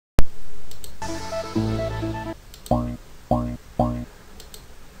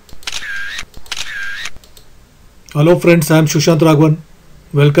Hello friends, I am Shushant Raghavan.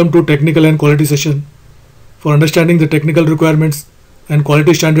 Welcome to Technical and Quality Session. For understanding the technical requirements and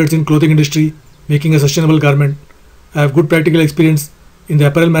quality standards in clothing industry, making a sustainable garment, I have good practical experience in the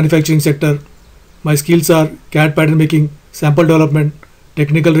apparel manufacturing sector. My skills are CAD pattern making, sample development,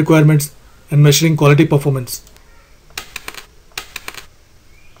 technical requirements, and measuring quality performance.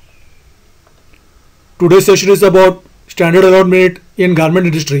 Today's session is about standard allowed minute in garment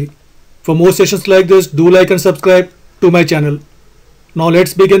industry. For more sessions like this, do like and subscribe to my channel. Now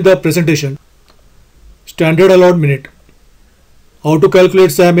let's begin the presentation. Standard allowed minute. How to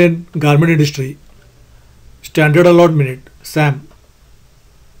calculate SAM in garment industry. Standard allowed minute, SAM.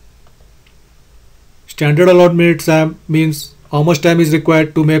 Standard allowed minute SAM means how much time is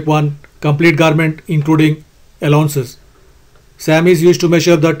required to make one complete garment including allowances. SAM is used to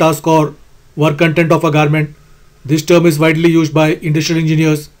measure the task or work content of a garment. This term is widely used by industrial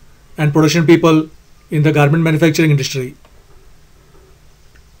engineers and production people in the garment manufacturing industry.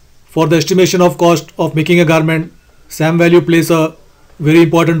 For the estimation of cost of making a garment, SAM value plays a very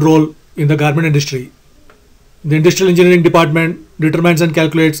important role in the garment industry. The industrial engineering department determines and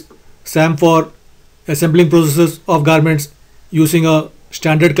calculates SAM for assembling processes of garments using a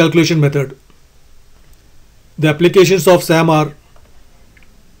standard calculation method. The applications of SAM are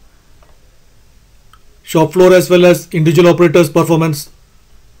shop floor as well as individual operators' performance,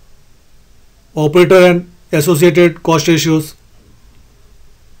 operator and associated cost ratios,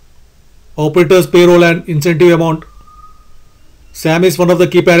 operators payroll and incentive amount. SAM is one of the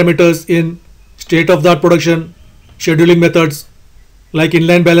key parameters in state-of-the-art production scheduling methods like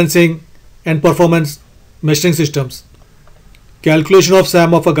inline balancing and performance measuring systems. Calculation of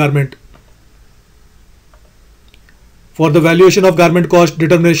SAM of a garment. For the valuation of garment cost,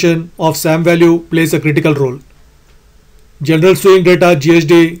 determination of SAM value plays a critical role. General Sewing Data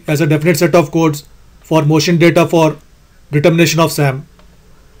 (GSD) has a definite set of codes for motion data for determination of SAM.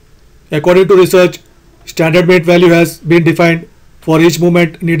 According to research, standard minute value has been defined for each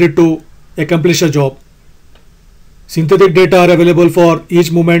movement needed to accomplish a job. Synthetic data are available for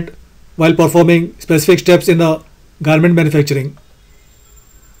each movement while performing specific steps in the garment manufacturing.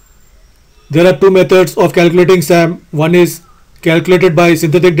 There are two methods of calculating SAM. One is calculated by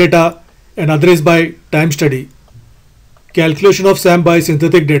synthetic data and other is by time study. Calculation of SAM by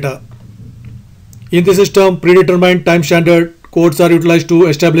synthetic data. In the system, predetermined time standard codes are utilized to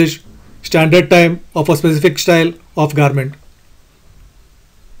establish standard time of a specific style of garment.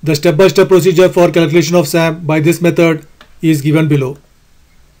 The step-by-step procedure for calculation of SAM by this method is given below.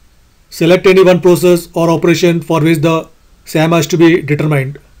 Select any one process or operation for which the SAM has to be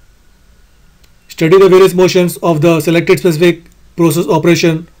determined. Study the various motions of the selected specific process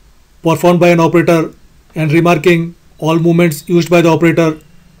operation performed by an operator and remarking all movements used by the operator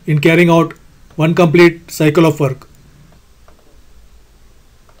in carrying out one complete cycle of work.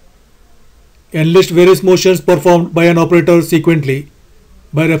 Enlist various motions performed by an operator sequentially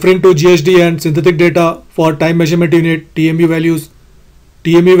by referring to GSD and synthetic data for time measurement unit TMU values.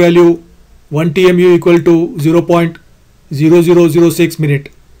 TMU value 1 TMU equal to 0.0006 minute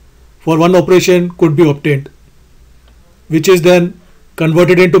for one operation could be obtained, which is then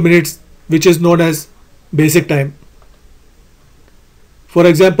converted into minutes, which is known as basic time. For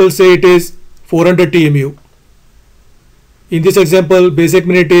example, say it is 400 TMU. In this example, basic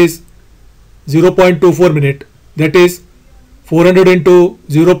minute is 0.24 minute, that is 400 into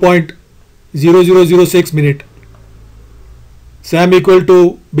 0.0006 minute. SAM equal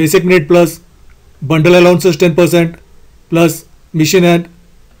to basic minute plus bundle allowances 10% plus machine and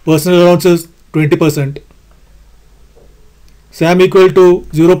personal allowances 20%. SAM equal to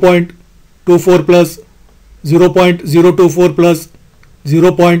 0.24 plus 0.024 plus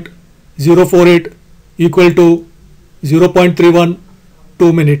 0.048 equal to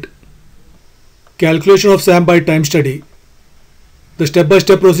 0.312 minute. Calculation of SAM by time study. The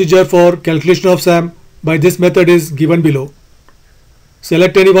step-by-step procedure for calculation of SAM by this method is given below.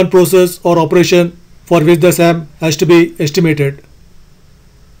 Select any one process or operation for which the SAM has to be estimated.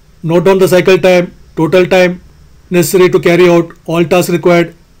 Note down the cycle time, total time necessary to carry out all tasks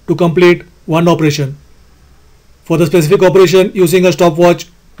required to complete one operation. For the specific operation, using a stopwatch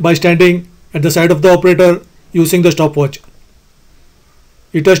by standing at the side of the operator using the stopwatch.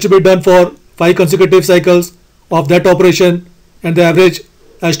 It has to be done for 5 consecutive cycles of that operation and the average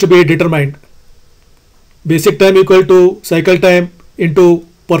has to be determined. Basic time equal to cycle time into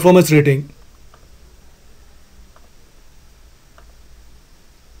performance rating.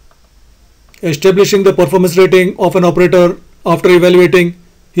 Establishing the performance rating of an operator after evaluating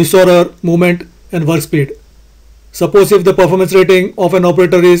his or her movement and work speed. Suppose if the performance rating of an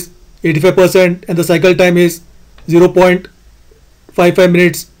operator is 85% and the cycle time is 0.55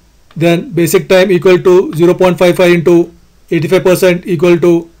 minutes, then basic time equal to 0.55 into 85% equal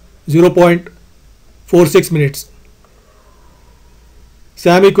to 0.46 minutes.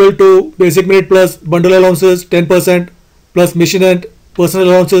 SAM equal to basic minute plus bundle allowances 10% plus machine and personal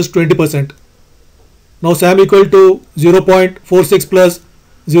allowances 20%. Now SAM equal to 0.46 plus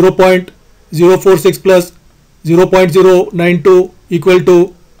 0.046 plus 0.092 equal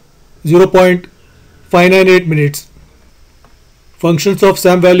to 0.598 minutes. Functions of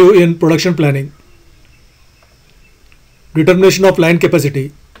SAM value in production planning. Determination of line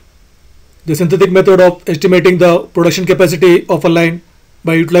capacity. The synthetic method of estimating the production capacity of a line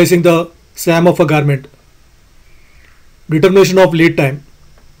by utilizing the SAM of a garment. Determination of lead time.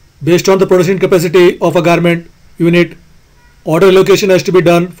 Based on the production capacity of a garment unit, order allocation has to be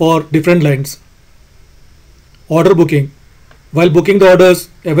done for different lines. Order booking. While booking the orders,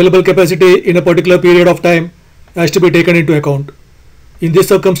 available capacity in a particular period of time has to be taken into account. In these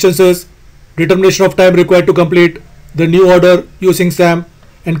circumstances, determination of time required to complete the new order using SAM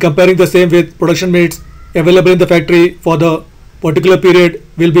and comparing the same with production minutes available in the factory for the particular period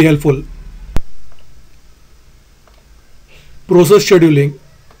will be helpful. Process scheduling.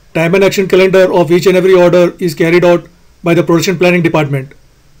 Time and action calendar of each and every order is carried out by the production planning department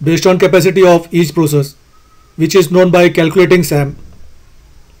based on capacity of each process, which is known by calculating SAM.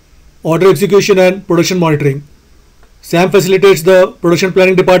 Order execution and production monitoring. SAM facilitates the production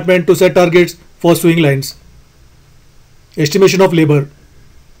planning department to set targets for sewing lines. Estimation of labor.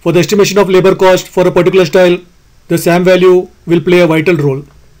 For the estimation of labor cost for a particular style, the SAM value will play a vital role.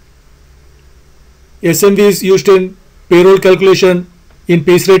 SMV is used in payroll calculation in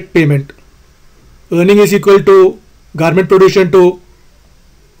piece rate payment. Earning is equal to garment production to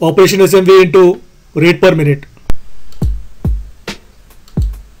operation SMV into rate per minute.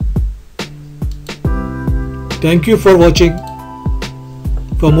 Thank you for watching.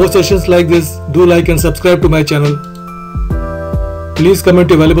 For more sessions like this, do like and subscribe to my channel. Please comment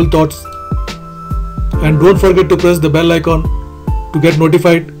your valuable thoughts and don't forget to press the bell icon to get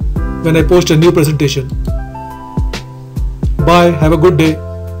notified when I post a new presentation. Bye, have a good day.